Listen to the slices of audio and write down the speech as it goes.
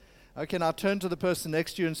Okay, now turn to the person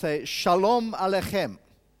next to you and say, Shalom Aleichem.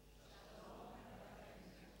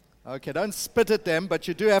 Okay, don't spit at them, but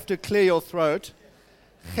you do have to clear your throat.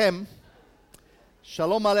 Chem.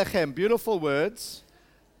 Shalom Aleichem. Beautiful words.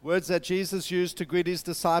 Words that Jesus used to greet his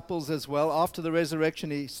disciples as well. After the resurrection,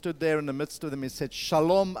 he stood there in the midst of them. He said,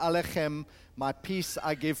 Shalom Aleichem, my peace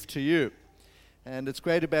I give to you. And it's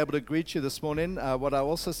great to be able to greet you this morning. What I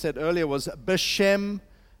also said earlier was, B'Shem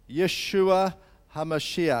Yeshua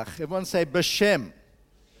HaMashiach. Everyone say, B'Shem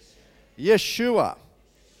Yeshua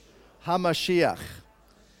HaMashiach.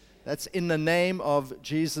 That's in the name of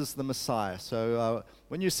Jesus the Messiah. So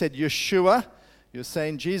when you said Yeshua, you're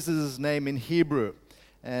saying Jesus' name in Hebrew.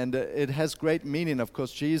 And it has great meaning, of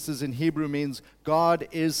course. Jesus in Hebrew means God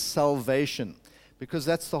is salvation, because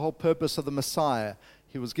that's the whole purpose of the Messiah.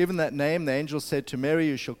 He was given that name. The angel said to Mary,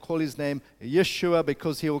 you shall call his name Yeshua,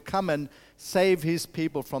 because he will come and save his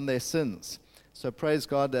people from their sins. So praise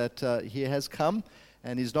God that he has come,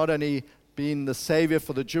 and he's not only been the Savior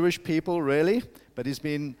for the Jewish people, really, but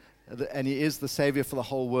he is the Savior for the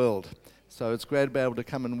whole world. So it's great to be able to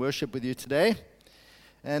come and worship with you today.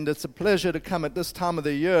 And it's a pleasure to come at this time of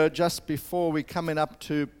the year, just before we coming up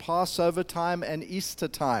to Passover time and Easter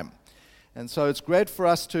time. And so it's great for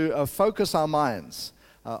us to focus our minds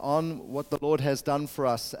on what the Lord has done for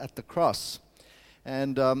us at the cross.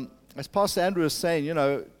 And as Pastor Andrew was saying,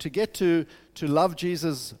 to get to love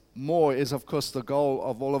Jesus more is, of course, the goal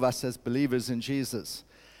of all of us as believers in Jesus.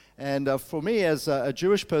 And for me, as a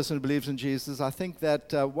Jewish person who believes in Jesus, I think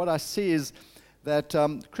that what I see is that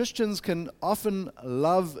Christians can often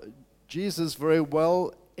love Jesus very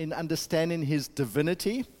well in understanding his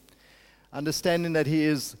divinity, understanding that he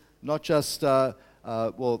is not just God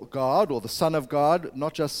or the Son of God,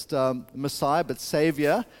 not just Messiah, but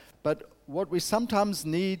Savior. But what we sometimes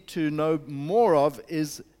need to know more of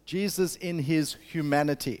is Jesus in his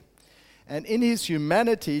humanity. And in his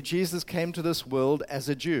humanity, Jesus came to this world as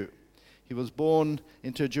a Jew. He was born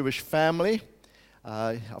into a Jewish family.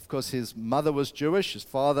 Of course, his mother was Jewish, his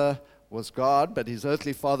father was God, but his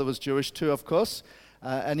earthly father was Jewish too, of course.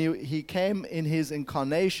 And he came in his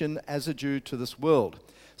incarnation as a Jew to this world.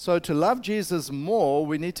 So to love Jesus more,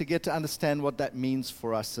 we need to get to understand what that means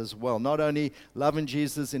for us as well. Not only loving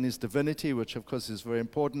Jesus in his divinity, which of course is very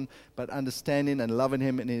important, but understanding and loving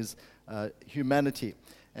him in his humanity.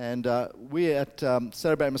 And we at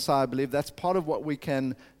Celebrate Messiah believe that's part of what we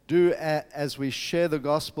can do as we share the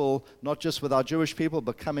gospel, not just with our Jewish people,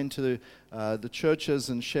 but come into the churches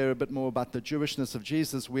and share a bit more about the Jewishness of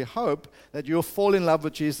Jesus. We hope that you'll fall in love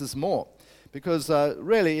with Jesus more. Because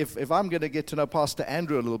really, if I'm going to get to know Pastor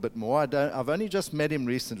Andrew a little bit more, I've only just met him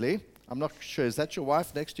recently. I'm not sure. Is that your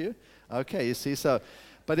wife next to you? Okay, you see.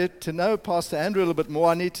 But to know Pastor Andrew a little bit more,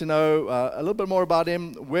 I need to know a little bit more about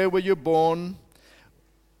him. Where were you born?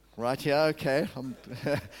 Right here, okay.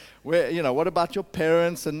 What about your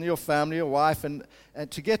parents and your family, your wife, and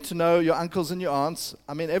to get to know your uncles and your aunts.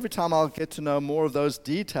 I mean, every time I'll get to know more of those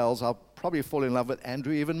details, I'll probably fall in love with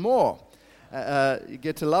Andrew even more. You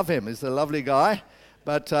get to love him. He's a lovely guy.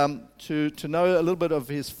 But to know a little bit of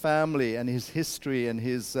his family and his history and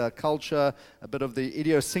his culture, a bit of the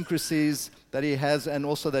idiosyncrasies that he has and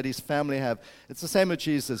also that his family have. It's the same with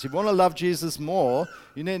Jesus. If you want to love Jesus more,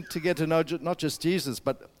 you need to get to know not just Jesus,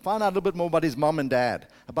 but find out a little bit more about his mom and dad,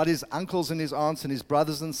 about his uncles and his aunts and his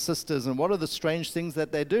brothers and sisters, and what are the strange things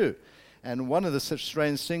that they do. And one of the such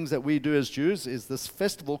strange things that we do as Jews is this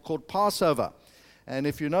festival called Passover. And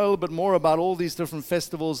if you know a little bit more about all these different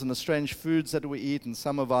festivals and the strange foods that we eat and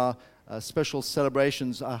some of our special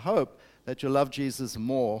celebrations, I hope that you'll love Jesus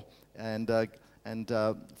more and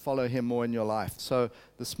follow him more in your life. So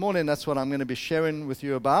this morning, that's what I'm going to be sharing with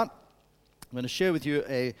you about. I'm going to share with you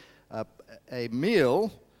a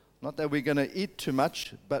meal, not that we're going to eat too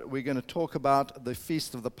much, but we're going to talk about the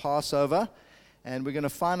feast of the Passover. And we're going to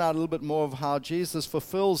find out a little bit more of how Jesus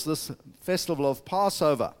fulfills this festival of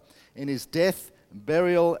Passover in his death,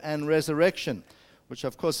 burial, and resurrection, which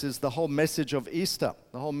of course is the whole message of Easter.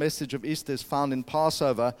 The whole message of Easter is found in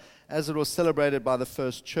Passover as it was celebrated by the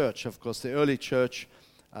first church. Of course, the early church,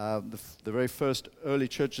 the very first early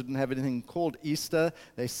church didn't have anything called Easter.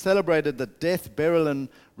 They celebrated the death, burial, and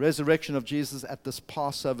resurrection of Jesus at this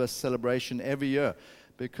Passover celebration every year,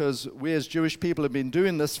 because we as Jewish people have been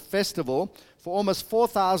doing this festival for almost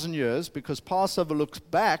 4,000 years, because Passover looks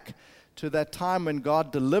back to that time when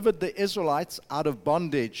God delivered the Israelites out of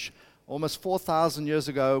bondage. Almost 4,000 years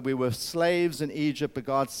ago, we were slaves in Egypt, but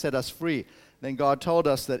God set us free. Then God told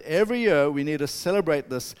us that every year we need to celebrate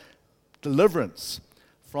this deliverance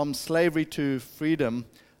from slavery to freedom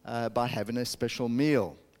by having a special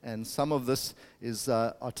meal. And some of this is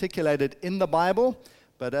articulated in the Bible,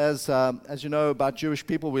 But as you know about Jewish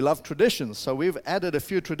people, we love traditions. So we've added a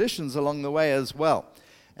few traditions along the way as well.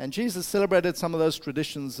 And Jesus celebrated some of those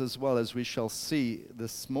traditions as well, as we shall see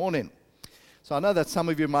this morning. So I know that some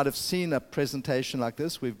of you might have seen a presentation like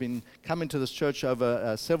this. We've been coming to this church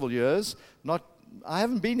over several years. I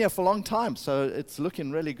haven't been here for a long time, so it's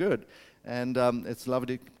looking really good. And it's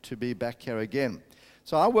lovely to be back here again.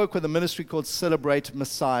 So I work with a ministry called Celebrate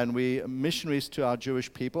Messiah, and we're missionaries to our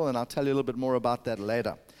Jewish people, and I'll tell you a little bit more about that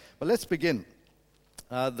later. But let's begin.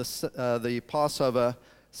 The Passover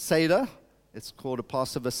Seder, it's called a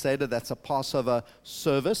Passover Seder. That's a Passover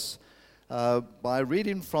service. By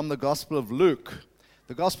reading from the Gospel of Luke.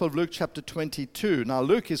 The Gospel of Luke chapter 22. Now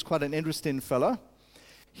Luke is quite an interesting fellow.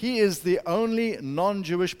 He is the only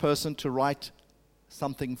non-Jewish person to write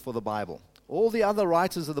something for the Bible. All the other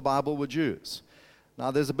writers of the Bible were Jews. Now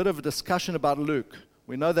there's a bit of a discussion about Luke.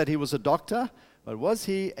 We know that he was a doctor, but was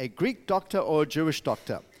he a Greek doctor or a Jewish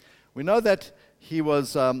doctor? We know that he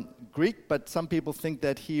was Greek, but some people think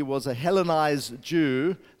that he was a Hellenized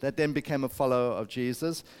Jew that then became a follower of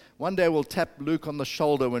Jesus. One day we'll tap Luke on the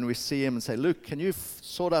shoulder when we see him and say, Luke, can you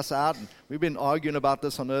sort us out? And we've been arguing about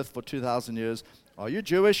this on earth for 2,000 years. Are you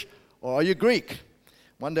Jewish or are you Greek?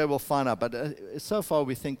 One day we'll find out. But so far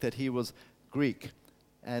we think that he was Greek.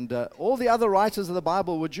 And all the other writers of the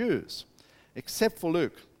Bible were Jews, except for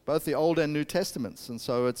Luke, both the Old and New Testaments. And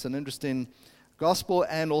so it's an interesting gospel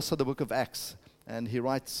and also the book of Acts. And he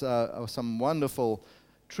writes some wonderful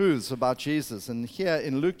truths about Jesus. And here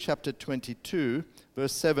in Luke chapter 22,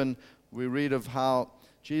 verse 7, we read of how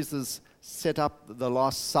Jesus set up the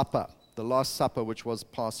Last Supper, which was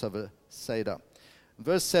Passover Seder.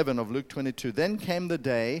 Verse 7 of Luke 22, then came the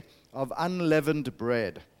day of unleavened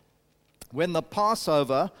bread, when the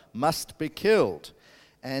Passover must be killed.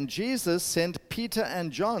 And Jesus sent Peter and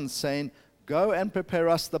John, saying, go and prepare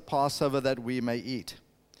us the Passover that we may eat.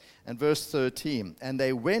 And verse 13, and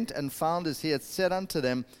they went and found as he had said unto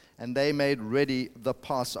them, and they made ready the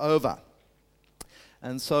Passover.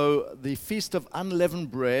 And so the Feast of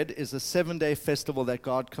Unleavened Bread is a 7-day festival that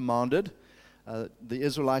God commanded the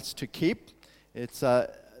Israelites to keep. It's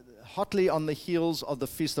hotly on the heels of the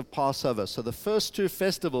Feast of Passover. So the first two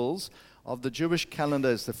festivals of the Jewish calendar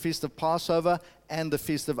is the Feast of Passover and the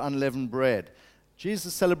Feast of Unleavened Bread.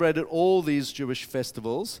 Jesus celebrated all these Jewish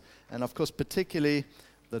festivals, and of course particularly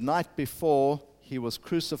the night before he was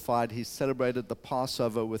crucified, he celebrated the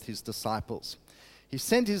Passover with his disciples. He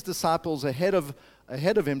sent his disciples ahead of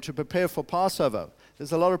him to prepare for Passover.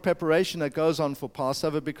 There's a lot of preparation that goes on for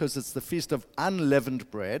Passover because it's the Feast of Unleavened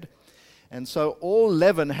Bread. And so all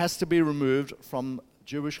leaven has to be removed from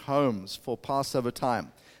Jewish homes for Passover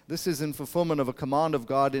time. This is in fulfillment of a command of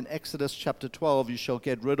God in Exodus chapter 12, you shall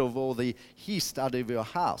get rid of all the yeast out of your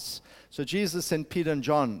house. So Jesus sent Peter and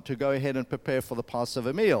John to go ahead and prepare for the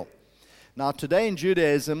Passover meal. Now today in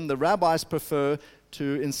Judaism, the rabbis prefer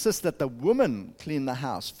to insist that the woman clean the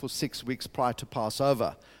house for 6 weeks prior to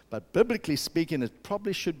Passover. But biblically speaking, it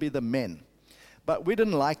probably should be the men. But we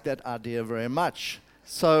didn't like that idea very much.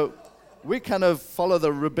 So we kind of follow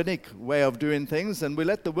the rabbinic way of doing things, and we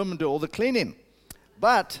let the women do all the cleaning.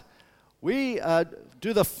 But we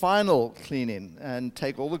do the final cleaning and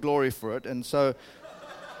take all the glory for it. And so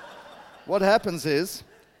what happens is,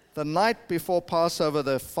 the night before Passover,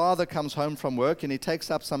 the father comes home from work and he takes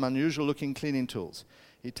up some unusual looking cleaning tools.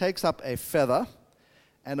 He takes up a feather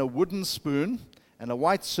and a wooden spoon and a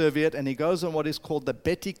white serviette, and he goes on what is called the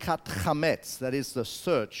betikat chametz, that is the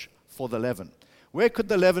search for the leaven. Where could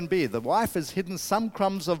the leaven be? The wife has hidden some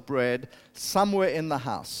crumbs of bread somewhere in the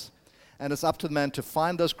house. And it's up to the man to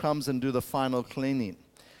find those crumbs and do the final cleaning.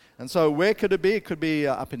 And so where could it be? It could be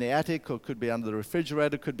up in the attic, or it could be under the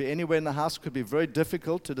refrigerator, it could be anywhere in the house. It could be very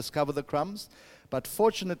difficult to discover the crumbs. But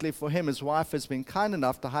fortunately for him, his wife has been kind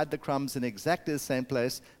enough to hide the crumbs in exactly the same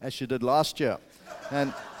place as she did last year.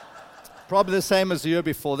 And probably the same as the year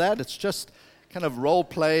before that. It's just kind of role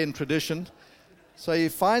play and tradition. So he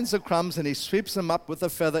finds the crumbs and he sweeps them up with a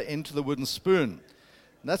feather into the wooden spoon.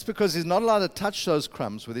 And that's because he's not allowed to touch those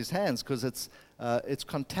crumbs with his hands, because it's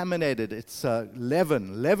contaminated. It's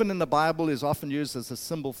leaven. Leaven in the Bible is often used as a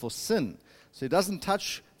symbol for sin. So he doesn't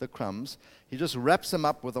touch the crumbs. He just wraps them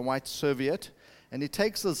up with a white serviette, and he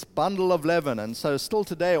takes this bundle of leaven. And so still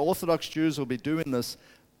today, Orthodox Jews will be doing this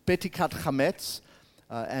betikat chametz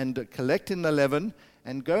and collecting the leaven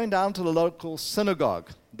and going down to the local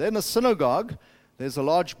synagogue. Then a synagogue, there's a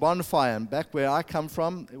large bonfire, and back where I come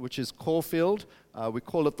from, which is Caulfield, we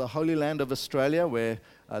call it the Holy Land of Australia, where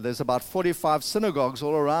there's about 45 synagogues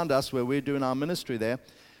all around us where we're doing our ministry there.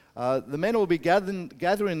 The men will be gathering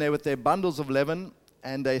there with their bundles of leaven,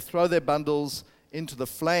 and they throw their bundles into the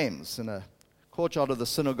flames in a courtyard of the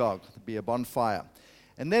synagogue. There'd be a bonfire.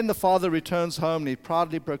 And then the father returns home and he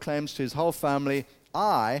proudly proclaims to his whole family,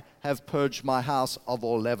 I have purged my house of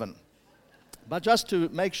all leaven. But just to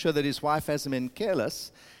make sure that his wife hasn't been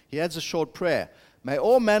careless, he adds a short prayer. May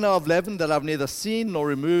all manner of leaven that I've neither seen nor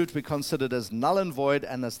removed be considered as null and void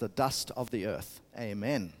and as the dust of the earth.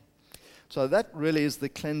 Amen. So that really is the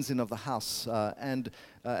cleansing of the house.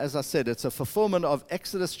 As I said, it's a fulfillment of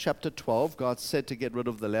Exodus chapter 12. God said to get rid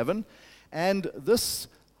of the leaven. And this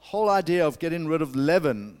whole idea of getting rid of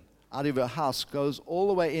leaven out of your house goes all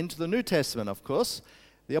the way into the New Testament, of course.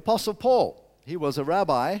 The Apostle Paul, he was a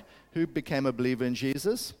rabbi who became a believer in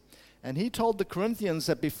Jesus. And he told the Corinthians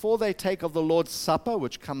that before they take of the Lord's Supper,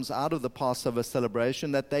 which comes out of the Passover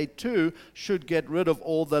celebration, that they too should get rid of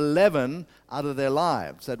all the leaven out of their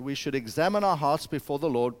lives, that we should examine our hearts before the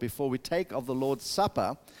Lord before we take of the Lord's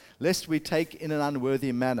Supper, lest we take in an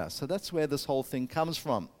unworthy manner. So that's where this whole thing comes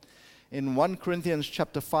from. In 1 Corinthians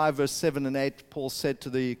chapter 5, verse 7 and 8, Paul said to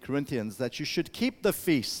the Corinthians that you should keep the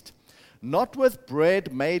feast, not with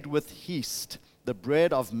bread made with yeast, the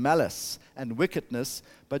bread of malice and wickedness,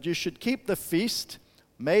 but you should keep the feast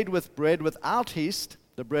made with bread without yeast,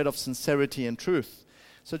 the bread of sincerity and truth.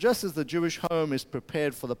 So just as the Jewish home is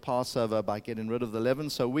prepared for the Passover by getting rid of the leaven,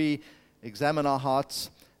 so we examine our hearts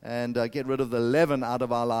and get rid of the leaven out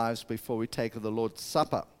of our lives before we take of the Lord's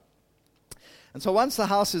Supper. And so once the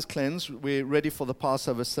house is cleansed, we're ready for the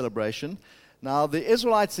Passover celebration. Now, the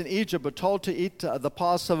Israelites in Egypt were told to eat the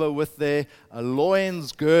Passover with their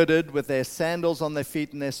loins girded, with their sandals on their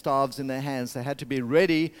feet and their staves in their hands. They had to be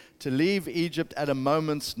ready to leave Egypt at a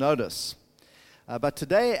moment's notice. But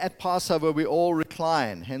today at Passover, we all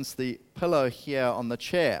recline, hence the pillow here on the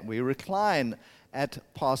chair. We recline at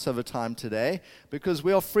Passover time today because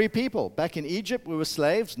we are free people. Back in Egypt, we were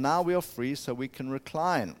slaves. Now we are free, so we can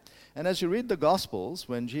recline. And as you read the Gospels,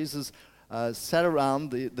 when Jesus sat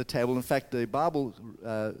around the table. In fact, the Bible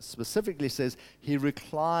specifically says he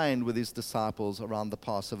reclined with his disciples around the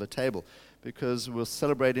Passover table because we're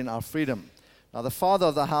celebrating our freedom. Now, the father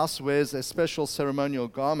of the house wears a special ceremonial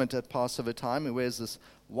garment at Passover time. He wears this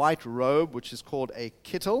white robe, which is called a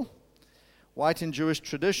kittel. White in Jewish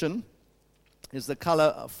tradition is the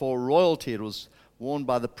color for royalty. It was worn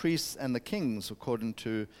by the priests and the kings, according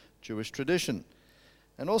to Jewish tradition.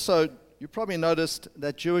 And also, you probably noticed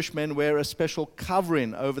that Jewish men wear a special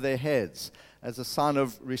covering over their heads as a sign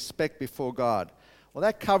of respect before God. Well,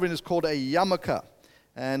 that covering is called a yarmulke,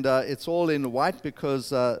 and it's all in white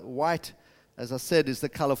because white, as I said, is the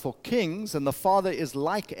color for kings, and the father is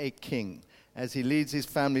like a king as he leads his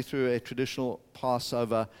family through a traditional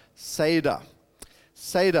Passover Seder.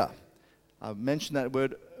 Seder, I mentioned that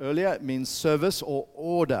word earlier. It means service or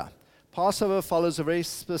order. Passover follows a very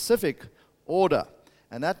specific order,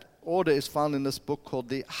 and that order is found in this book called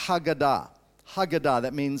the Haggadah. Haggadah,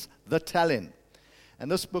 that means the telling.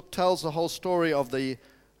 And this book tells the whole story of the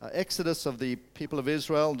exodus of the people of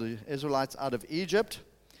Israel, the Israelites out of Egypt.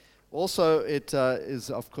 Also, it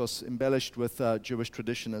is, of course, embellished with Jewish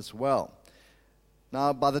tradition as well.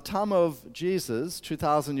 Now, by the time of Jesus,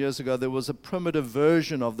 2,000 years ago, there was a primitive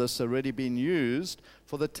version of this already being used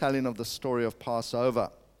for the telling of the story of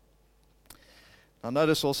Passover. Now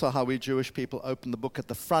notice also how we Jewish people open the book at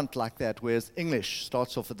the front like that, whereas English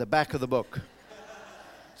starts off at the back of the book.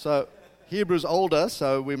 So Hebrew's older,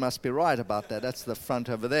 so we must be right about that. That's the front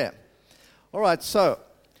over there. All right, so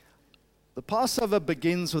the Passover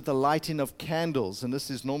begins with the lighting of candles, and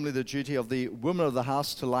this is normally the duty of the women of the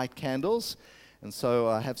house to light candles. And so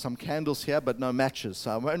I have some candles here, but no matches,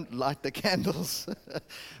 so I won't light the candles.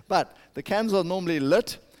 But the candles are normally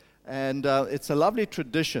lit. And it's a lovely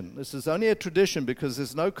tradition. This is only a tradition because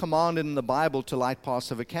there's no command in the Bible to light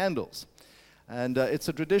Passover candles. And it's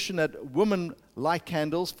a tradition that women light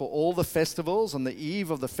candles for all the festivals on the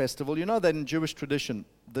eve of the festival. You know that in Jewish tradition,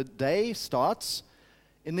 the day starts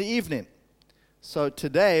in the evening. So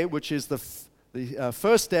today, which is the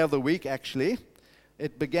first day of the week actually,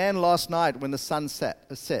 it began last night when the sun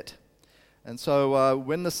set. And so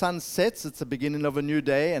when the sun sets, it's the beginning of a new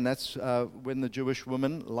day, and that's when the Jewish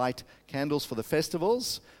women light candles for the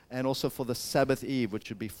festivals and also for the Sabbath Eve, which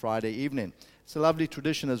would be Friday evening. It's a lovely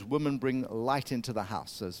tradition as women bring light into the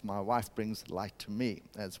house, as my wife brings light to me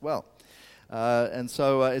as well. And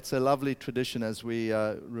so it's a lovely tradition as we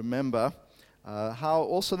remember how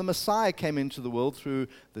also the Messiah came into the world through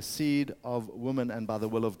the seed of woman and by the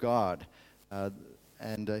will of God.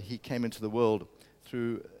 And he came into the world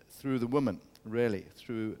through the woman, really,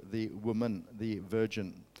 through the woman, the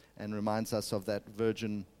virgin, and reminds us of that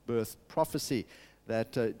virgin birth prophecy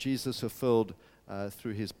that Jesus fulfilled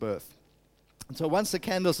through his birth. And so once the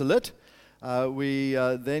candles are lit, we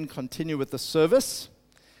then continue with the service.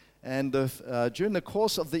 And during the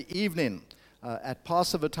course of the evening, at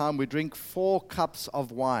Passover time, we drink 4 cups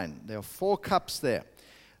of wine. There are 4 cups there.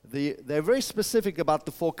 They're very specific about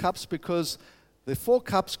the 4 cups because the 4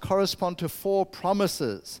 cups correspond to 4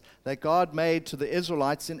 promises that God made to the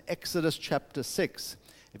Israelites in Exodus chapter 6.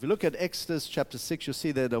 If you look at Exodus chapter 6, you'll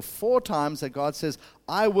see that there are 4 times that God says,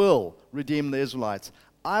 I will redeem the Israelites.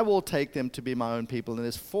 I will take them to be my own people. And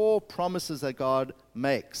there's 4 promises that God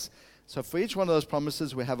makes. So for each one of those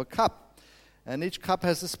promises, we have a cup. And each cup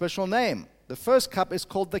has a special name. The first cup is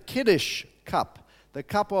called the Kiddush cup, the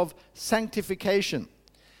cup of sanctification.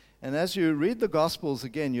 And as you read the Gospels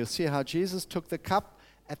again, you'll see how Jesus took the cup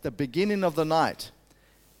at the beginning of the night.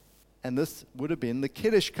 And this would have been the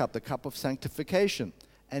Kiddush cup, the cup of sanctification.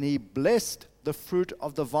 And he blessed the fruit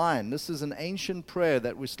of the vine. This is an ancient prayer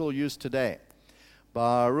that we still use today.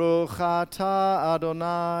 Baruch atah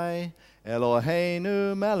Adonai,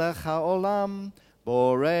 Eloheinu melech haolam,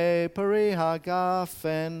 borei peri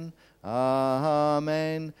hagafen,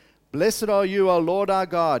 amen. Blessed are you, O Lord our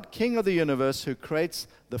God, King of the universe, who creates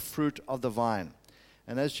the fruit of the vine.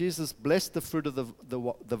 And as Jesus blessed the fruit of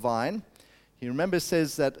the vine, he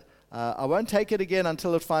says that I won't take it again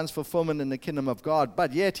until it finds fulfillment in the kingdom of God,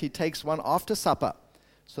 but yet he takes one after supper.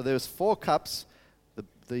 So there's 4 cups.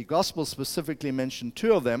 The Gospel specifically mentioned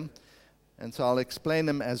 2 of them, and so I'll explain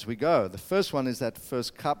them as we go. The first one is that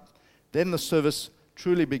first cup. Then the service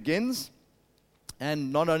truly begins.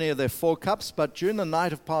 And not only are there 4 cups, but during the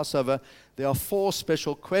night of Passover, there are 4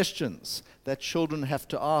 special questions that children have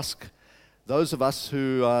to ask. Those of us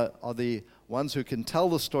who are the ones who can tell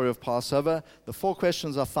the story of Passover, the 4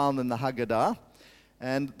 questions are found in the Haggadah.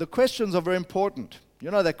 And the questions are very important. You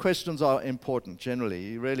know that questions are important generally.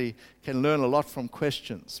 You really can learn a lot from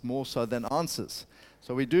questions, more so than answers.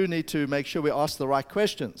 So we do need to make sure we ask the right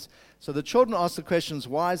questions. So the children ask the questions,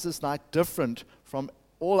 why is this night different from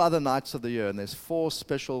all other nights of the year? And there's 4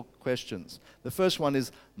 special questions. The first one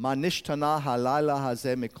is, Ma nishtana halayla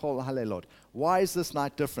hazeh mikol halelot. Why is this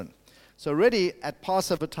night different? So already at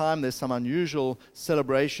Passover time, there's some unusual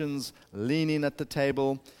celebrations, leaning at the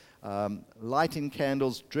table, lighting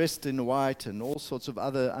candles, dressed in white, and all sorts of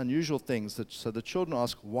other unusual things. So the children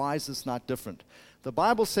ask, why is this night different? The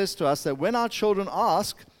Bible says to us that when our children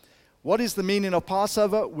ask, what is the meaning of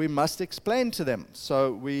Passover? We must explain to them.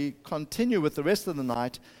 So we continue with the rest of the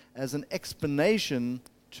night as an explanation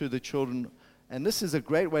to the children. And this is a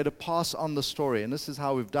great way to pass on the story. And this is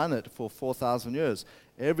how we've done it for 4,000 years.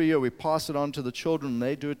 Every year we pass it on to the children, and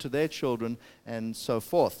they do it to their children, and so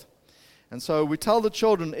forth. And so we tell the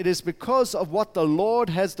children, it is because of what the Lord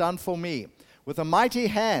has done for me. With a mighty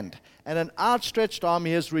hand and an outstretched arm,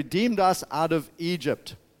 he has redeemed us out of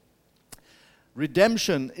Egypt.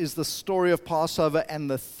 Redemption is the story of Passover and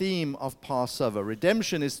the theme of Passover.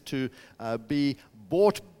 Redemption is to be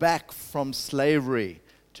bought back from slavery,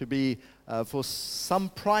 to be for some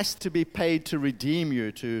price to be paid to redeem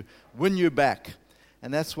you, to win you back.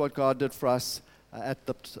 And that's what God did for us at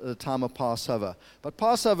the time of Passover. But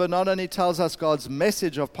Passover not only tells us God's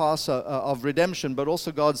message of redemption, but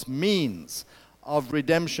also God's means of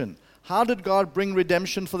redemption. How did God bring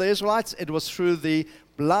redemption for the Israelites? It was through the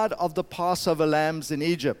blood of the Passover lambs in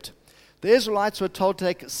Egypt. The Israelites were told to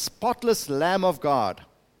take a spotless lamb of God,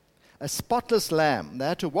 a spotless lamb. They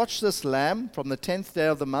had to watch this lamb from the 10th day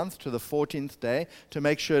of the month to the 14th day to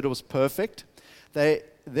make sure it was perfect.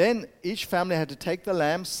 Then each family had to take the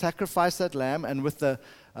lamb, sacrifice that lamb, and with the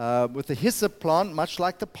hyssop plant, much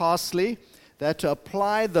like the parsley, they had to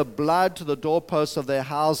apply the blood to the doorposts of their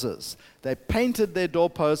houses. They painted their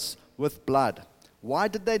doorposts with blood. Why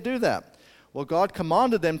did they do that? Well, God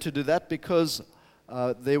commanded them to do that because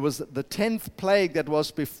there was the 10th plague that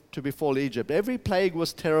was to befall Egypt. Every plague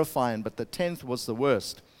was terrifying, but the 10th was the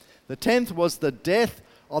worst. The 10th was the death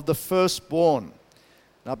of the firstborn.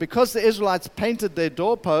 Now, because the Israelites painted their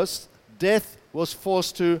doorposts, death was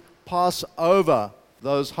forced to pass over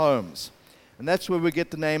those homes. And that's where we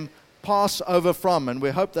get the name Passover from, and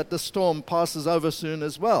we hope that the storm passes over soon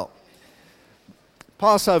as well.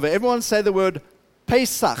 Passover. Everyone say the word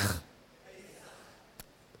Pesach.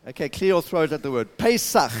 Okay, clear your throat at the word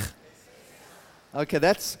Pesach. Okay,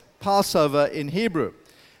 that's Passover in Hebrew.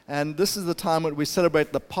 And this is the time when we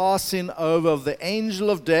celebrate the passing over of the angel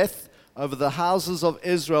of death over the houses of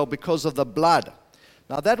Israel because of the blood.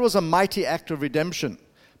 Now that was a mighty act of redemption,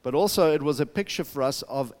 but also it was a picture for us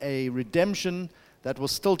of a redemption that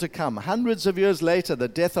was still to come. Hundreds of years later, the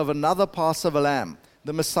death of another Passover lamb,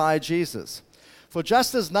 the Messiah Jesus. For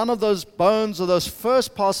just as none of those bones of those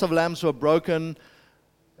first Passover lambs were broken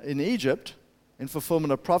in Egypt in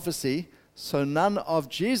fulfillment of prophecy, so none of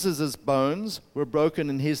Jesus' bones were broken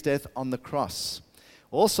in his death on the cross.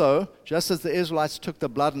 Also, just as the Israelites took the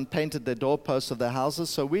blood and painted their doorposts of their houses,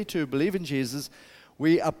 so we too believe in Jesus.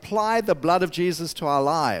 We apply the blood of Jesus to our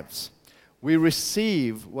lives. We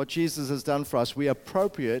receive what Jesus has done for us. We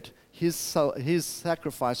appropriate his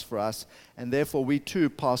sacrifice for us, and therefore we too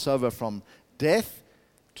pass over from death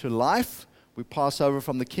to life. We pass over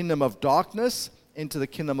from the kingdom of darkness into the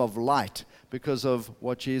kingdom of light because of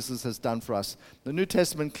what Jesus has done for us. The New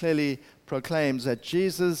Testament clearly proclaims that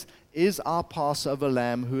Jesus is our Passover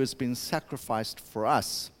lamb who has been sacrificed for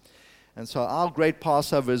us. And so our great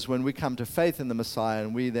Passover is when we come to faith in the Messiah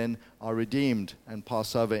and we then are redeemed and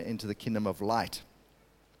pass over into the kingdom of light.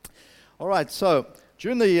 All right, so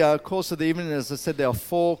during the course of the evening, as I said, there are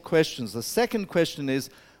 4 questions. The second question is,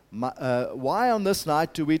 why on this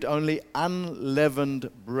night do we eat only unleavened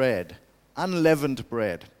bread? Unleavened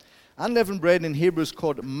bread. Unleavened bread in Hebrew is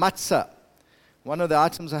called matzah. One of the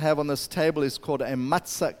items I have on this table is called a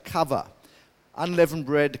matzah cover. Unleavened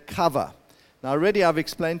bread cover. Now already I've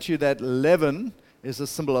explained to you that leaven is a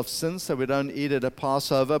symbol of sin, so we don't eat it at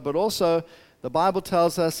Passover. But also the Bible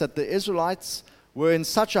tells us that the Israelites were in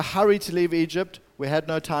such a hurry to leave Egypt, we had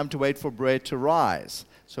no time to wait for bread to rise.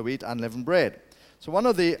 So we eat unleavened bread. So one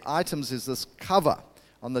of the items is this cover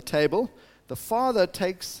on the table. The father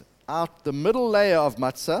takes out the middle layer of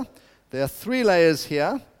matzah. There are 3 layers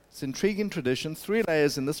here. It's intriguing tradition. 3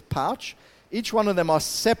 layers in this pouch. Each one of them are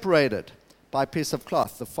separated by a piece of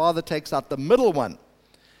cloth. The father takes out the middle one.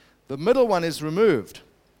 The middle one is removed.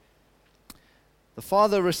 The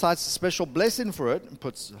father recites a special blessing for it and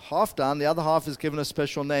puts half down. The other half is given a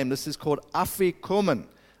special name. This is called afikumen.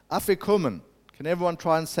 Afikumen. Can everyone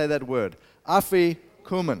try and say that word?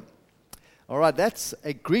 Afikumen. All right, that's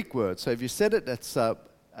a Greek word. So if you said it, that's a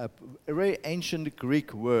very ancient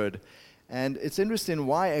Greek word. And it's interesting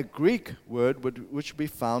why a Greek word which would be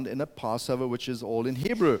found in a Passover, which is all in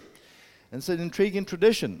Hebrew. And it's an intriguing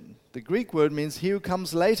tradition. The Greek word means he who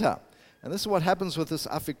comes later. And this is what happens with this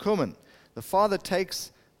afikumen. The father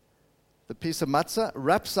takes the piece of matzah,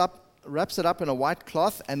 wraps it up in a white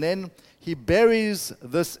cloth, and then he buries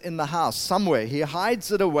this in the house somewhere. He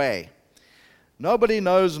hides it away. Nobody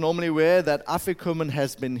knows normally where that afikumen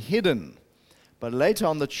has been hidden. But later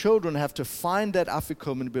on, the children have to find that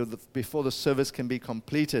afikumen before the service can be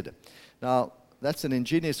completed. Now, that's an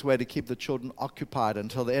ingenious way to keep the children occupied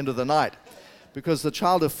until the end of the night, because the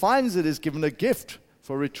child who finds it is given a gift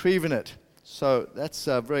for retrieving it. So that's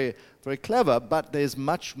very, very clever, but there's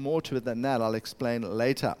much more to it than that. I'll explain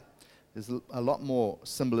later. There's a lot more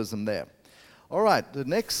symbolism there. All right, the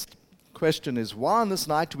next question is, why on this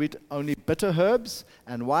night do we eat only bitter herbs,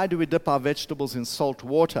 and why do we dip our vegetables in salt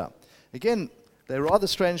water? Again, they're rather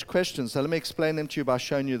strange questions, so let me explain them to you by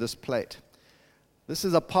showing you this plate. This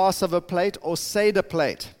is a Passover plate or Seder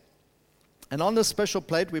plate. And on this special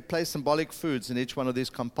plate, we place symbolic foods in each one of these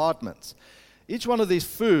compartments. Each one of these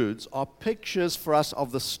foods are pictures for us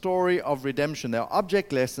of the story of redemption. They're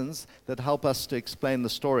object lessons that help us to explain the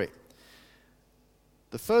story.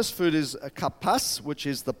 The first food is a kapas, which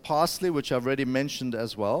is the parsley, which I've already mentioned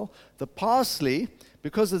as well. The parsley,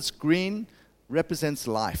 because it's green, represents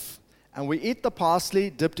life. And we eat the parsley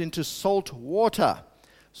dipped into salt water.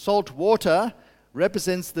 Salt water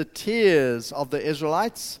represents the tears of the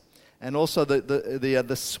Israelites and also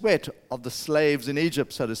the sweat of the slaves in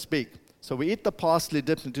Egypt, so to speak. So we eat the parsley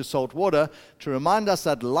dipped into salt water to remind us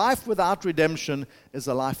that life without redemption is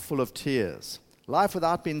a life full of tears. Life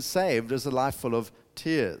without being saved is a life full of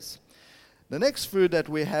tears. The next food that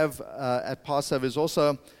we have at Passover is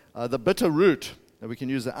also the bitter root. Now we can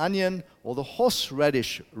use the onion or the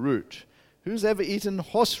horseradish root. Who's ever eaten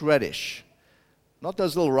horseradish? Not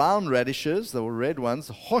those little round radishes, the red ones.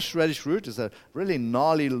 The horseradish root is a really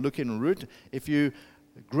gnarly looking root. If you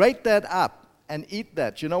grate that up and eat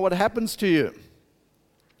that, do you know what happens to you?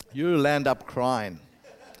 You land up crying.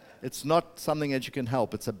 It's not something that you can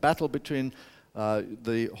help. It's a battle between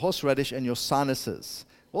the horseradish and your sinuses.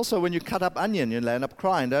 Also, when you cut up onion, you land up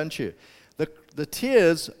crying, don't you? The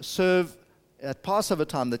tears serve, at Passover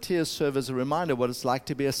time, the tears serve as a reminder what it's like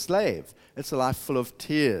to be a slave. It's a life full of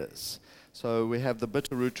tears. So we have the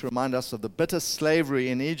bitter root to remind us of the bitter slavery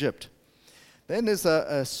in Egypt. Then there's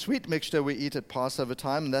a sweet mixture we eat at Passover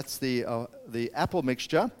time, and that's the apple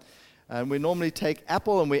mixture. And we normally take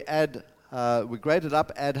apple and we grate it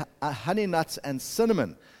up, add honey nuts and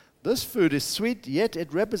cinnamon. This food is sweet, yet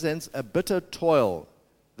it represents a bitter toil,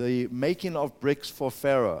 the making of bricks for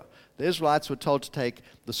Pharaoh. The Israelites were told to take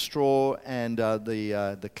the straw and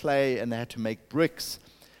the clay, and they had to make bricks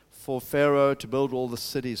for Pharaoh, to build all the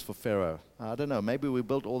cities for Pharaoh. I don't know, maybe we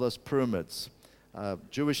built all those pyramids.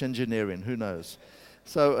 Jewish engineering, who knows?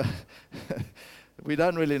 So we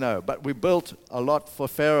don't really know. But we built a lot for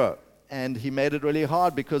Pharaoh. And he made it really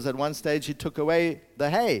hard because at one stage he took away the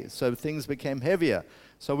hay. So things became heavier.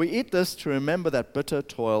 So we eat this to remember that bitter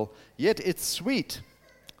toil, yet it's sweet.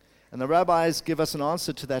 And the rabbis give us an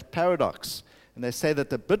answer to that paradox. And they say that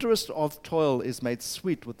the bitterest of toil is made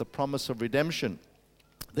sweet with the promise of redemption.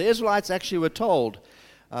 The Israelites actually were told,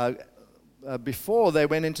 before they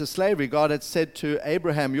went into slavery, God had said to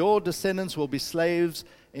Abraham, your descendants will be slaves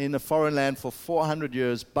in a foreign land for 400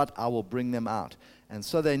 years, but I will bring them out. And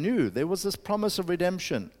so they knew there was this promise of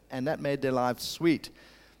redemption, and that made their lives sweet.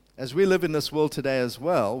 As we live in this world today as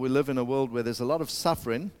well, we live in a world where there's a lot of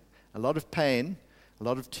suffering, a lot of pain, a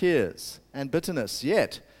lot of tears and bitterness.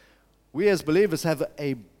 Yet, we as believers have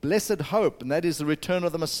a blessed hope, and that is the return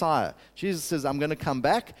of the Messiah. Jesus says, I'm going to come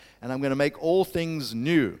back, and I'm going to make all things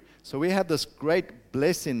new. So we have this great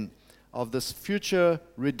blessing of this future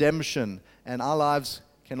redemption, and our lives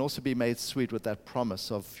can also be made sweet with that promise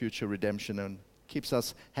of future redemption, and keeps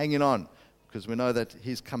us hanging on because we know that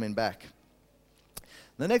he's coming back.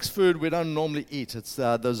 The next food we don't normally eat, it's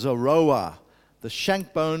the zoroa, the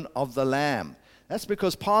shank bone of the lamb. That's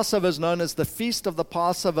because Passover is known as the Feast of the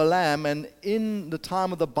Passover Lamb, and in the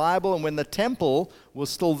time of the Bible and when the temple was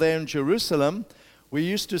still there in Jerusalem, we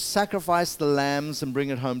used to sacrifice the lambs and bring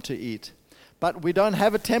it home to eat. But we don't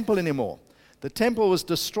have a temple anymore. The temple was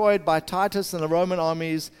destroyed by Titus and the Roman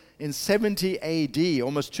armies in 70 AD,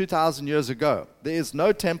 almost 2,000 years ago. There is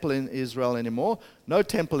no temple in Israel anymore, no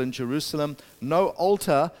temple in Jerusalem, no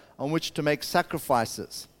altar on which to make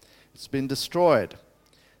sacrifices. It's been destroyed.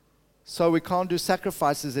 So we can't do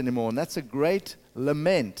sacrifices anymore, and that's a great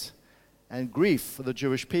lament and grief for the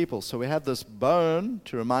Jewish people. So we have this bone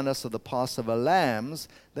to remind us of the Passover lambs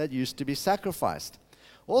that used to be sacrificed.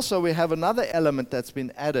 Also, we have another element that's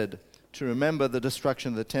been added to remember the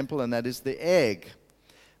destruction of the temple, and that is the egg.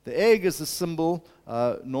 The egg is a symbol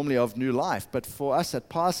normally of new life, but for us at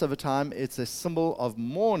Passover time, it's a symbol of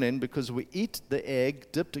mourning because we eat the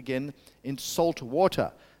egg dipped again in salt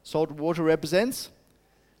water. Salt water represents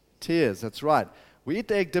tears, that's right. We eat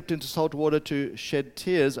the egg dipped into salt water to shed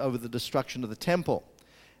tears over the destruction of the temple.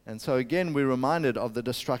 And so again, we're reminded of the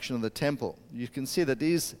destruction of the temple. You can see that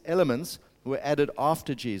these elements were added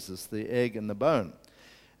after Jesus, the egg and the bone.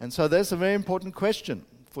 And so there's a very important question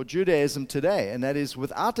for Judaism today, and that is,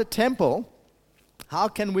 without a temple, how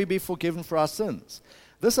can we be forgiven for our sins?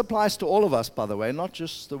 This applies to all of us, by the way, not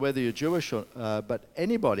just whether you're Jewish or, but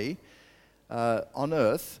anybody on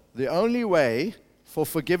earth. The only way for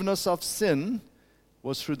forgiveness of sin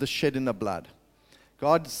was through the shedding of blood.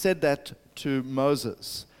 God said that to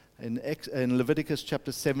Moses in Leviticus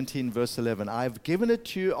chapter 17, verse 11. I have given it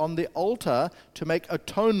to you on the altar to make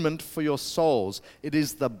atonement for your souls. It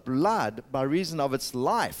is the blood, by reason of its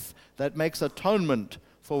life, that makes atonement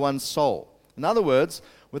for one's soul. In other words,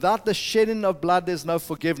 without the shedding of blood, there's no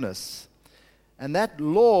forgiveness. And that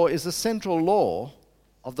law is a central law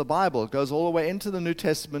of the Bible. It goes all the way into the New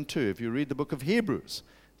Testament too. If you read the book of Hebrews,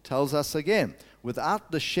 it tells us again,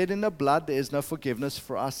 without the shedding of blood, there is no forgiveness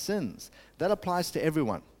for our sins. That applies to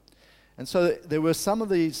everyone. And so there were some of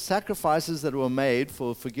the sacrifices that were made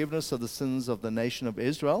for forgiveness of the sins of the nation of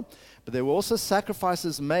Israel, but there were also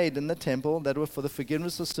sacrifices made in the temple that were for the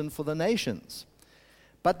forgiveness of sin for the nations.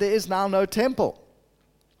 But there is now no temple.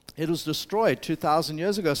 It was destroyed 2,000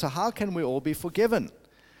 years ago, so how can we all be forgiven?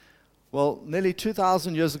 Well, nearly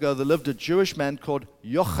 2,000 years ago, there lived a Jewish man called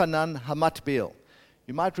Yochanan HaMatbil.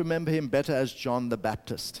 You might remember him better as John the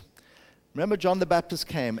Baptist. Remember, John the Baptist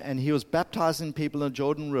came, and he was baptizing people in the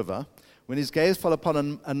Jordan River, when his gaze fell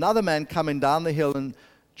upon another man coming down the hill, and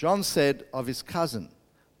John said of his cousin,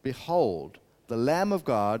 behold, the Lamb of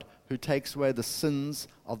God who takes away the sins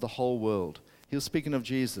of the whole world. He was speaking of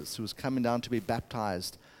Jesus, who was coming down to be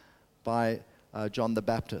baptized by John the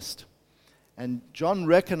Baptist. And John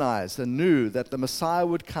recognized and knew that the Messiah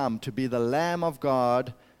would come to be the Lamb of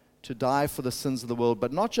God to die for the sins of the world,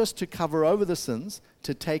 but not just to cover over the sins,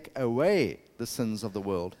 to take away the sins of the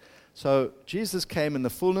world. So Jesus came in the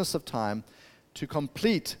fullness of time to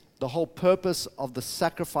complete the whole purpose of the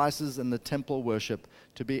sacrifices and the temple worship,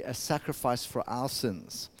 to be a sacrifice for our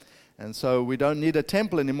sins. And so we don't need a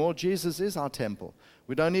temple anymore. Jesus is our temple.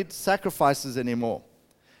 We don't need sacrifices anymore.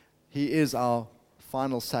 He is our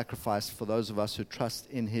final sacrifice for those of us who trust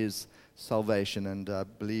in his salvation and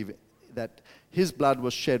believe that his blood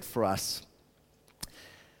was shed for us.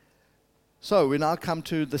 So we now come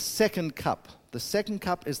to the second cup. The second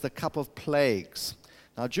cup is the cup of plagues.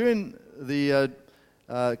 Now during the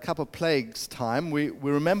cup of plagues time, we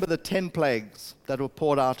remember the 10 plagues that were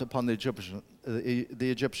poured out upon the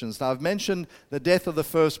the Egyptians. Now, I've mentioned the death of the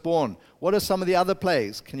firstborn. What are some of the other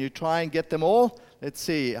plagues? Can you try and get them all? Let's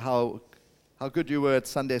see how good you were at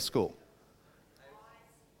Sunday school.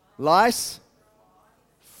 Lice,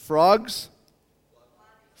 frogs,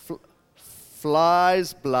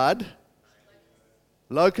 flies, blood,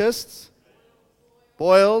 locusts,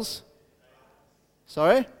 boils,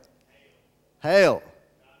 sorry? Hail,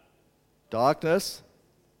 darkness.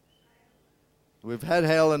 We've had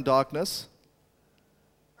hail and darkness.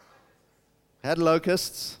 Had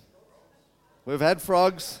locusts. We've had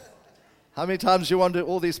frogs. How many times do you want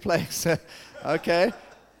all these plagues? Okay.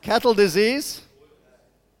 Cattle disease.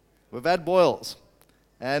 We've had boils.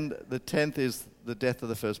 And the 10th is the death of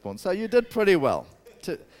the firstborn. So you did pretty well.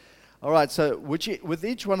 All right, so with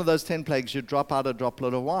each one of those 10 plagues, you drop out a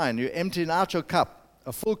droplet of wine. You empty out your cup.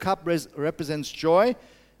 A full cup represents joy,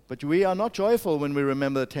 but we are not joyful when we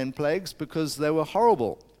remember the 10 plagues because they were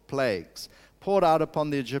horrible plagues poured out upon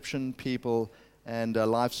the Egyptian people and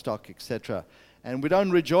livestock, etc. And we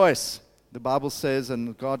don't rejoice. The Bible says,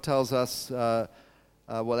 and God tells us, the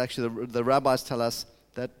rabbis tell us,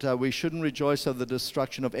 that we shouldn't rejoice over the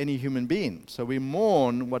destruction of any human being. So we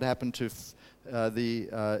mourn what happened to the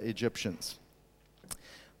Egyptians.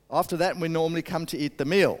 After that, we normally come to eat the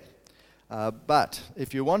meal. But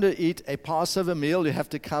if you want to eat a Passover meal, you have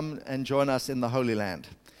to come and join us in the Holy Land.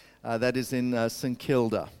 That is in St.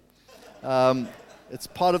 Kilda. It's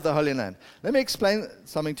part of the Holy Land. Let me explain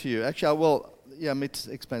something to you. Actually, let me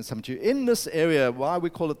explain something to you. In this area, why we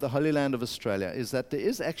call it the Holy Land of Australia, is that there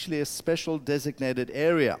is actually a special designated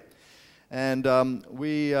area. And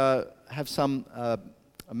we have some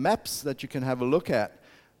maps that you can have a look at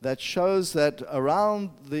that shows that around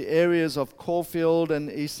the areas of Caulfield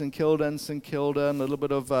and Eastern Kilda and St. Kilda and a little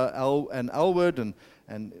bit of Elwood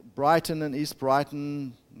and Brighton and East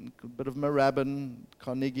Brighton, a bit of Moorabbin,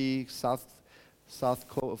 Carnegie, South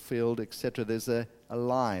Caulfield, etc. There's a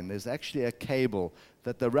line. There's actually a cable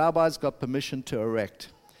that the rabbis got permission to erect.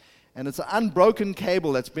 And it's an unbroken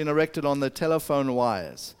cable that's been erected on the telephone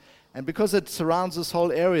wires. And because it surrounds this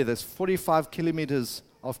whole area, there's 45 kilometers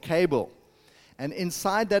of cable. And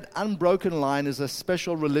inside that unbroken line is a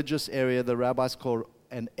special religious area the rabbis call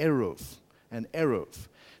an eruv. An eruv.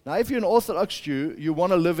 Now, if you're an Orthodox Jew, you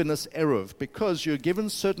want to live in this eruv because you're given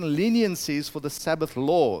certain leniencies for the Sabbath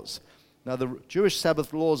laws. Now, the Jewish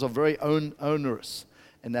Sabbath laws are very onerous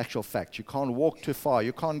in actual fact. You can't walk too far.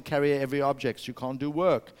 You can't carry heavy objects. You can't do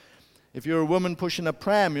work. If you're a woman pushing a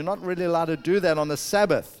pram, you're not really allowed to do that on the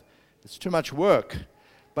Sabbath. It's too much work.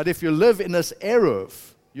 But if you live in this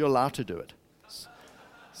eruv, you're allowed to do it.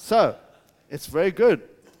 So, it's very good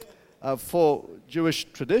for Jewish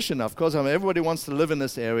tradition. Of course, everybody wants to live in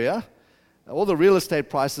this area. All the real estate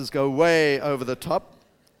prices go way over the top.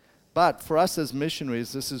 But for us as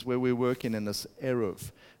missionaries, this is where we're working in this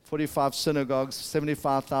eruv. 45 synagogues,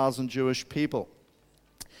 75,000 Jewish people.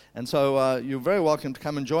 And so you're very welcome to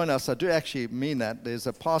come and join us. I do actually mean that. There's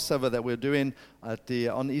a Passover that we're doing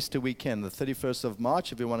on Easter weekend, the 31st of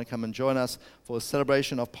March, if you want to come and join us for a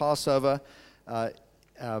celebration of Passover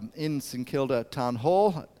in St. Kilda Town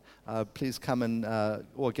Hall. Please come and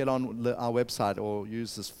or get on our website or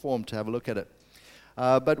use this form to have a look at it.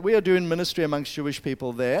 But we are doing ministry amongst Jewish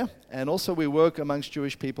people there, and also we work amongst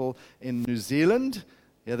Jewish people in New Zealand.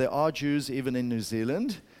 Yeah, there are Jews even in New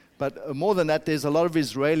Zealand. But more than that, there's a lot of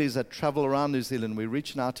Israelis that travel around New Zealand. We're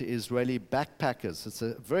reaching out to Israeli backpackers. It's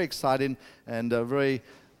a very exciting and a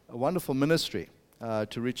wonderful ministry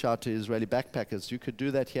to reach out to Israeli backpackers. You could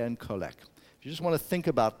do that here in Colac. If you just want to think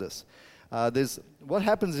about this. What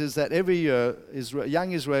happens is that every year,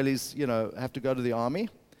 young Israelis, have to go to the army,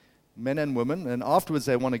 men and women, and afterwards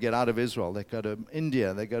they want to get out of Israel. They go to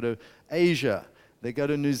India, they go to Asia, they go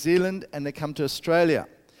to New Zealand, and they come to Australia.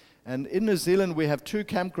 And in New Zealand, we have 2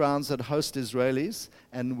 campgrounds that host Israelis,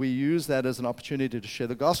 and we use that as an opportunity to share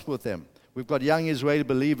the gospel with them. We've got young Israeli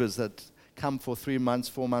believers that come for 3 months,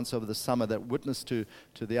 4 months over the summer that witness to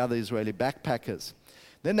the other Israeli backpackers.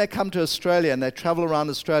 Then they come to Australia, and they travel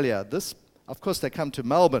around Australia. Of course, they come to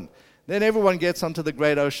Melbourne. Then everyone gets onto the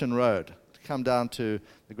Great Ocean Road, come down to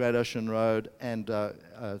the Great Ocean Road and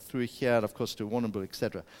through here, and of course, to Warrnambool,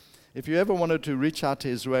 etc. If you ever wanted to reach out to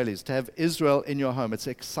Israelis, to have Israel in your home, it's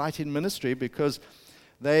an exciting ministry because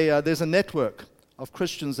there's a network of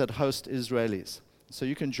Christians that host Israelis. So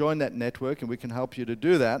you can join that network, and we can help you to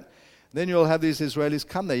do that. Then you'll have these Israelis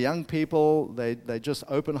come. They're young people. They're just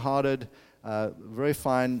open-hearted, very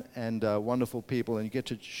fine and wonderful people, and you get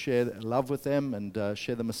to share love with them and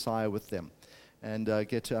share the Messiah with them and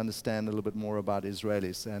get to understand a little bit more about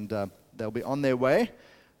Israelis. And they'll be on their way.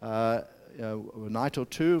 A night or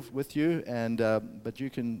two with you, but you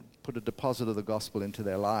can put a deposit of the gospel into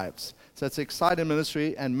their lives. So it's an exciting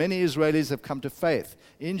ministry, and many Israelis have come to faith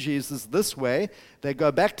in Jesus this way. They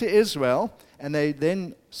go back to Israel, and they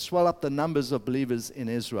then swell up the numbers of believers in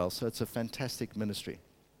Israel. So it's a fantastic ministry.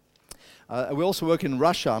 We also work in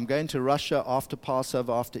Russia. I'm going to Russia after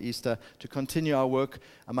Passover, after Easter, to continue our work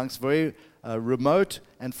amongst very remote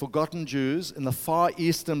and forgotten Jews in the far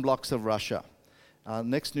eastern blocks of Russia. Our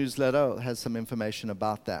next newsletter has some information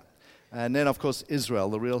about that. And then, of course, Israel,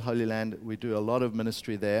 the real Holy Land. We do a lot of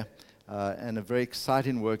ministry there and a very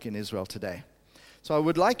exciting work in Israel today. So I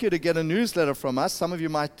would like you to get a newsletter from us. Some of you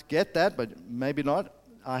might get that, but maybe not.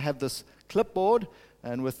 I have this clipboard,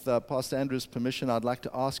 and with Pastor Andrew's permission, I'd like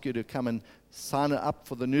to ask you to come and sign up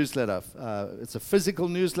for the newsletter. It's a physical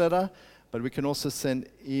newsletter, but we can also send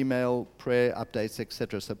email, prayer updates,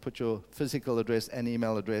 etc. So put your physical address and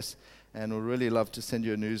email address, and we'd really love to send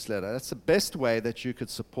you a newsletter. That's the best way that you could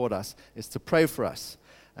support us, is to pray for us,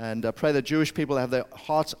 and pray that Jewish people have their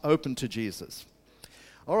hearts open to Jesus.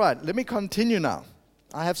 All right, let me continue now.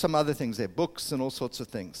 I have some other things there, books and all sorts of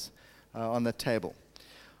things on the table.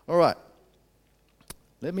 All right,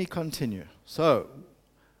 let me continue. So,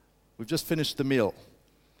 we've just finished the meal,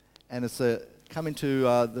 and it's coming to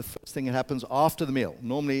the first thing that happens after the meal.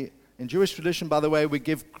 Normally, in Jewish tradition, by the way, we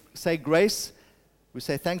say grace, we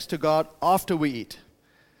say thanks to God after we eat.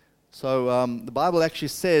 So the Bible actually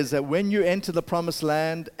says that when you enter the promised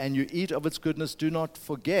land and you eat of its goodness, do not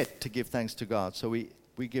forget to give thanks to God. So we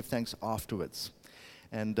give thanks afterwards.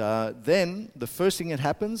 And then the first thing that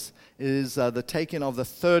happens is the taking of the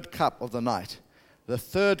third cup of the night. The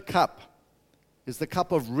third cup is the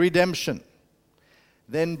cup of redemption.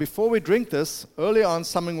 Then before we drink this, early on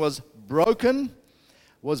something was broken,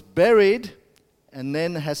 was buried, and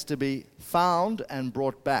then has to be found and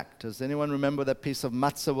brought back. Does anyone remember that piece of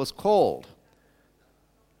matzah was called?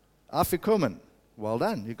 Afikumen. Well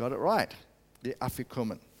done, you got it right. The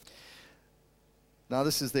afikumen. Now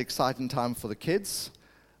this is the exciting time for the kids.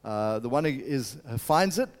 The one who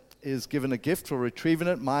finds it is given a gift for retrieving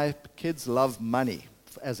it. My kids love money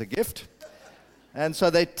as a gift. And so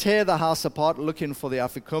they tear the house apart looking for the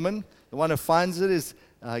afikumen. The one who finds it is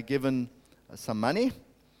given some money.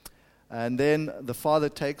 And then the father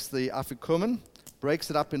takes the afikumen, breaks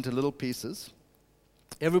it up into little pieces.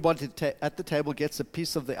 Everybody at the table gets a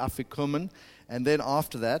piece of the afikumen, and then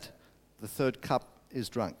after that, the third cup is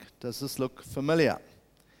drunk. Does this look familiar?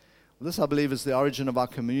 Well, this, I believe, is the origin of our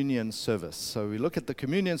communion service. So we look at the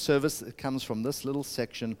communion service. It comes from this little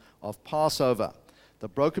section of Passover. The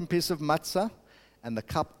broken piece of matzah and the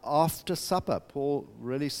cup after supper. Paul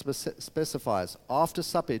really specifies. After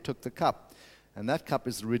supper, he took the cup. And that cup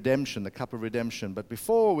is redemption, the cup of redemption. But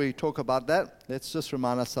before we talk about that, let's just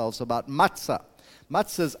remind ourselves about matzah.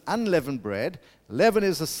 Matzah is unleavened bread. Leaven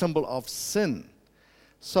is a symbol of sin.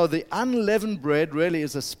 So the unleavened bread really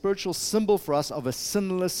is a spiritual symbol for us of a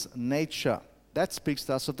sinless nature. That speaks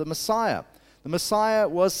to us of the Messiah. The Messiah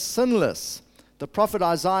was sinless. The prophet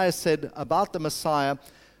Isaiah said about the Messiah,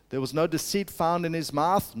 there was no deceit found in his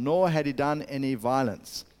mouth, nor had he done any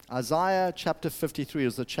violence. Isaiah chapter 53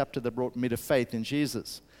 is the chapter that brought me to faith in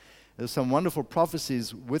Jesus. There's some wonderful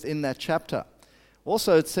prophecies within that chapter.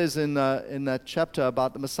 Also, it says in that chapter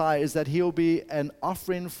about the Messiah is that he'll be an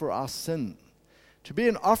offering for our sin. To be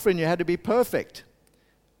an offering, you had to be perfect.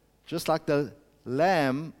 Just like the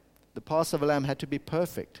lamb, the Passover lamb had to be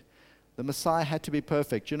perfect. The Messiah had to be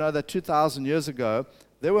perfect. You know that 2,000 years ago,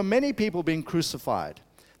 there were many people being crucified.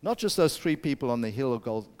 Not just those 3 people on the hill of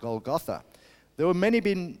Golgotha. There were many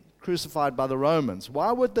being crucified by the Romans.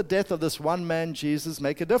 Why would the death of this one man, Jesus,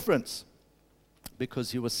 make a difference?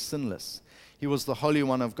 Because he was sinless. He was the Holy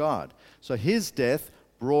One of God. So his death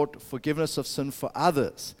brought forgiveness of sin for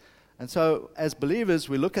others. And so as believers,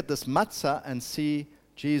 we look at this matzah and see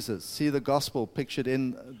Jesus, see the gospel pictured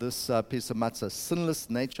in this piece of matzah, sinless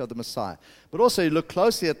nature of the Messiah. But also you look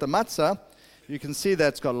closely at the matzah, you can see that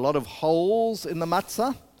it's got a lot of holes in the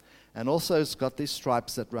matzah, and also it's got these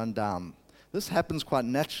stripes that run down. This happens quite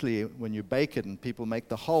naturally when you bake it and people make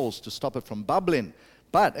the holes to stop it from bubbling.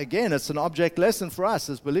 But again, it's an object lesson for us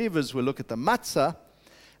as believers. We look at the matzah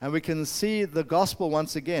and we can see the gospel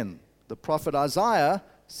once again. The prophet Isaiah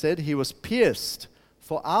said he was pierced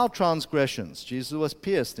for our transgressions. Jesus was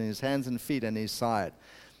pierced in his hands and feet and his side.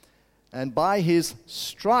 And by his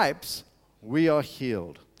stripes we are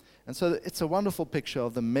healed. And so it's a wonderful picture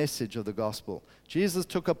of the message of the gospel. Jesus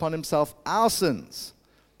took upon himself our sins.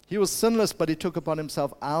 He was sinless, but he took upon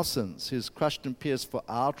himself our sins. He was crushed and pierced for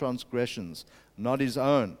our transgressions, not his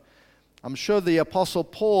own. I'm sure the Apostle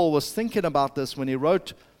Paul was thinking about this when he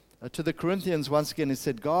wrote to the Corinthians once again. He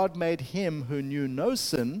said, God made him who knew no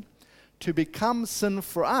sin to become sin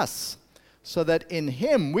for us, so that in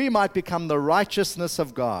him we might become the righteousness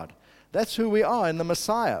of God. That's who we are in the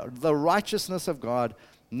Messiah, the righteousness of God.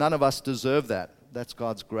 None of us deserve that. That's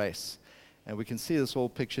God's grace. And we can see this all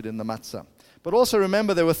pictured in the matzah. But also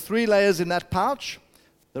remember, there were 3 layers in that pouch.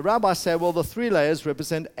 The rabbis say, well, the 3 layers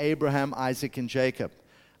represent Abraham, Isaac, and Jacob.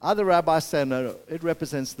 Other rabbis say, no, it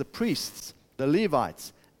represents the priests, the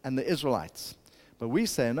Levites, and the Israelites. But we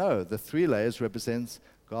say, no, the 3 layers represents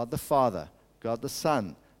God the Father, God the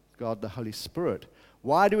Son, God the Holy Spirit.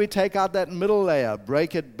 Why do we take out that middle layer,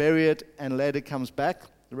 break it, bury it, and later it comes back?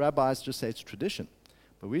 The rabbis just say it's tradition.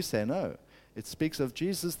 But we say, no. It speaks of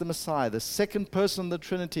Jesus the Messiah, the second person of the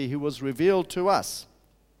Trinity who was revealed to us.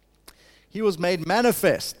 He was made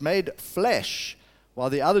manifest, made flesh, while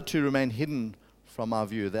the other 2 remain hidden from our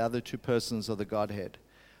view, the other 2 persons of the Godhead.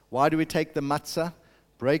 Why do we take the matzah,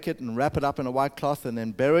 break it, and wrap it up in a white cloth and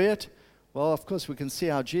then bury it? Well, of course, we can see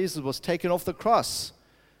how Jesus was taken off the cross.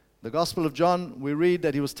 The Gospel of John, we read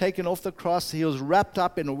that he was taken off the cross. He was wrapped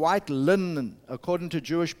up in white linen, according to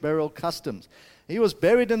Jewish burial customs. He was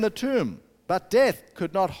buried in the tomb, but death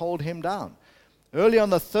could not hold him down. Early on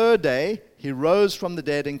the 3rd day, he rose from the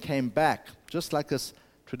dead and came back, just like this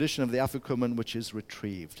tradition of the Afikuman, which is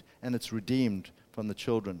retrieved, and it's redeemed from the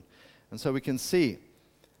children. And so we can see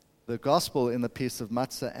the gospel in the piece of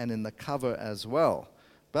matzah and in the cover as well.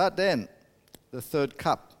 But then, the 3rd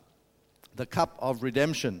cup, the cup of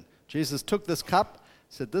redemption. Jesus took this cup,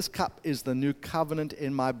 said, this cup is the new covenant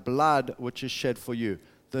in my blood, which is shed for you.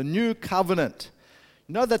 The new covenant.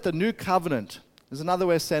 You know that the new covenant is another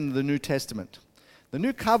way of saying the New Testament. The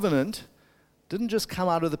new covenant didn't just come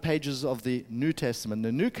out of the pages of the New Testament.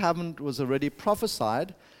 The new covenant was already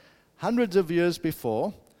prophesied hundreds of years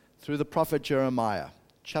before through the prophet Jeremiah.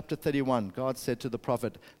 Chapter 31, God said to the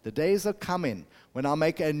prophet, the days are coming when I'll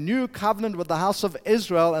make a new covenant with the house of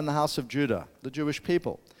Israel and the house of Judah, the Jewish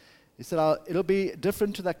people. He said, it'll be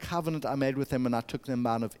different to the covenant I made with them when I took them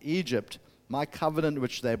out of Egypt, my covenant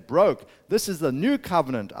which they broke. This is the new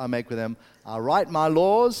covenant I make with them. I'll write my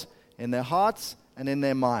laws in their hearts and in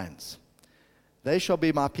their minds. They shall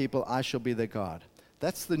be my people, I shall be their God.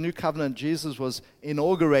 That's the new covenant Jesus was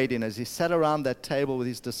inaugurating as he sat around that table with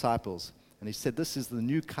his disciples. And he said, this is the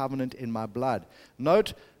new covenant in my blood.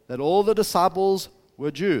 Note that all the disciples were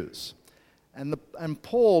Jews. And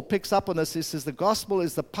Paul picks up on this. He says, the gospel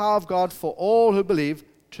is the power of God for all who believe,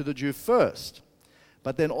 to the Jew first,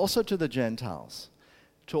 but then also to the Gentiles,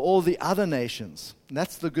 to all the other nations. And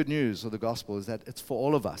that's the good news of the gospel, is that it's for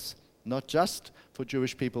all of us, not just for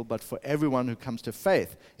Jewish people, but for everyone who comes to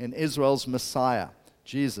faith in Israel's Messiah,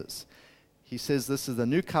 Jesus. He says, this is the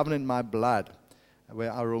new covenant in my blood,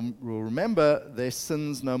 where I will remember their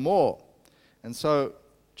sins no more. And so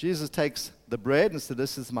Jesus takes the bread and said,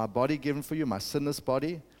 this is my body given for you, my sinless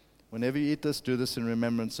body. Whenever you eat this, do this in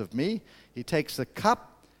remembrance of me. He takes the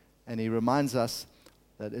cup and he reminds us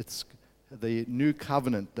that it's the new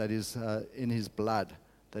covenant that is in his blood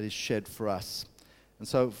that is shed for us. And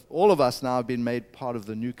so all of us now have been made part of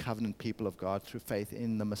the new covenant people of God through faith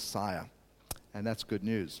in the Messiah. And that's good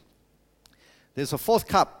news. There's a 4th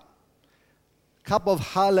cup. Cup of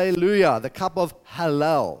hallelujah, the cup of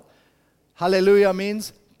Hallel. Hallelujah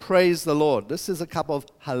means praise the Lord. This is a cup of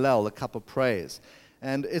Hallel, the cup of praise.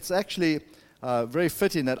 And it's actually very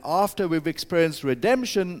fitting that after we've experienced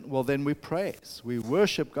redemption, well, then we praise. We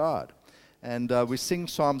worship God. And we sing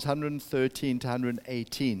Psalms 113 to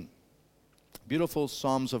 118. Beautiful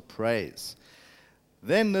psalms of praise.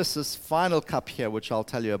 Then there's this final cup here, which I'll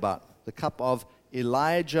tell you about. The cup of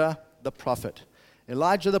Elijah the prophet.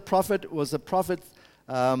 Elijah the prophet was a prophet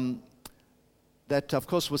that, of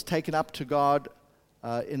course, was taken up to God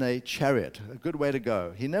in a chariot. A good way to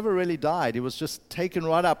go. He never really died. He was just taken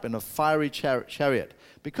right up in a fiery chariot.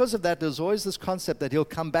 Because of that, there's always this concept that he'll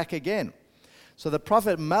come back again. So the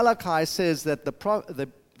prophet Malachi says that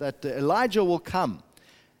that Elijah will come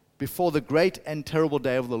before the great and terrible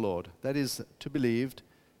day of the Lord. That is to be believed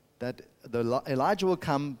that Elijah will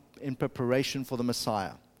come in preparation for the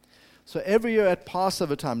Messiah. So every year at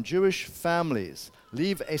Passover time, Jewish families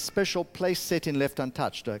leave a special place setting left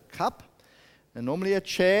untouched. A cup, and normally a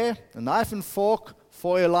chair, a knife and fork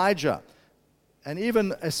for Elijah. And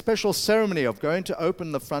even a special ceremony of going to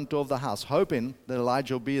open the front door of the house, hoping that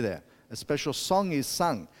Elijah will be there. A special song is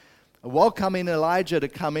sung, welcoming Elijah to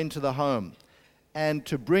come into the home and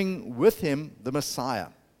to bring with him the Messiah.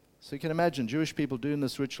 So you can imagine Jewish people doing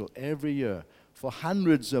this ritual every year for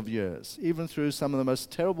hundreds of years, even through some of the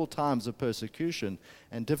most terrible times of persecution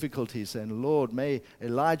and difficulties. And Lord, may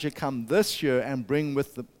Elijah come this year and bring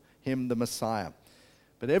with him the Messiah.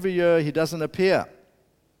 But every year he doesn't appear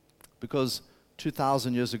because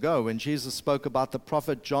 2,000 years ago. When Jesus spoke about the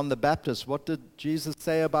prophet John the Baptist, what did Jesus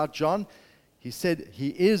say about John? He said, he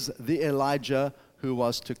is the Elijah who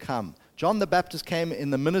was to come. John the Baptist came in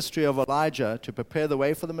the ministry of Elijah to prepare the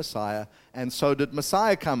way for the Messiah, and so did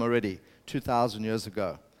Messiah come already 2,000 years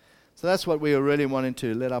ago. So that's what we are really wanting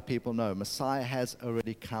to let our people know. Messiah has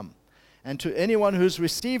already come. And to anyone who's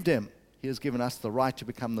received him, he has given us the right to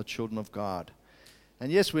become the children of God.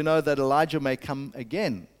 And yes, we know that Elijah may come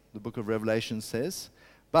again, the book of Revelation says,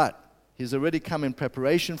 but he's already come in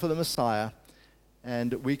preparation for the Messiah,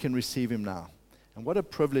 and we can receive him now. And what a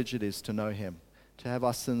privilege it is to know him, to have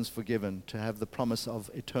our sins forgiven, to have the promise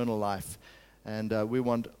of eternal life. And we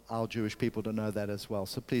want our Jewish people to know that as well.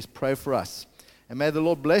 So please pray for us. And may the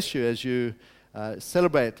Lord bless you as you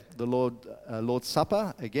celebrate the Lord's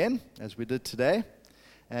Supper again, as we did today,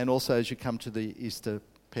 and also as you come to the Easter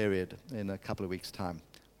period in a couple of weeks' time.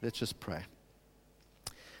 Let's just pray.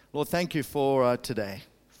 Lord, thank you for today,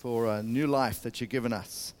 for a new life that you've given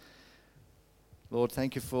us. Lord,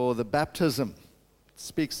 thank you for the baptism. It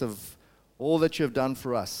speaks of all that you have done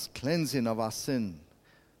for us, cleansing of our sin,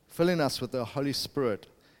 filling us with the Holy Spirit,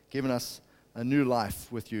 giving us a new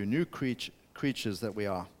life with you, new creatures that we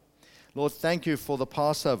are. Lord, thank you for the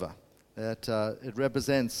Passover, that it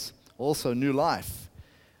represents also new life,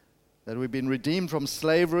 that we've been redeemed from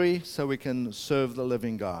slavery so we can serve the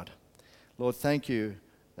living God. Lord, thank you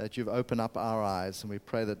that you've opened up our eyes, and we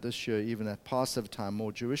pray that this year, even at Passover time,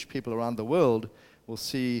 more Jewish people around the world will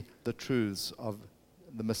see the truths of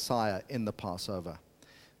the Messiah in the Passover.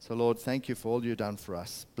 So, Lord, thank you for all you've done for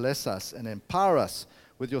us. Bless us and empower us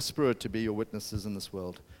with your Spirit to be your witnesses in this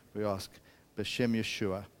world. We ask, B'Shem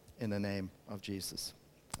Yeshua, in the name of Jesus.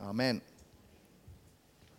 Amen.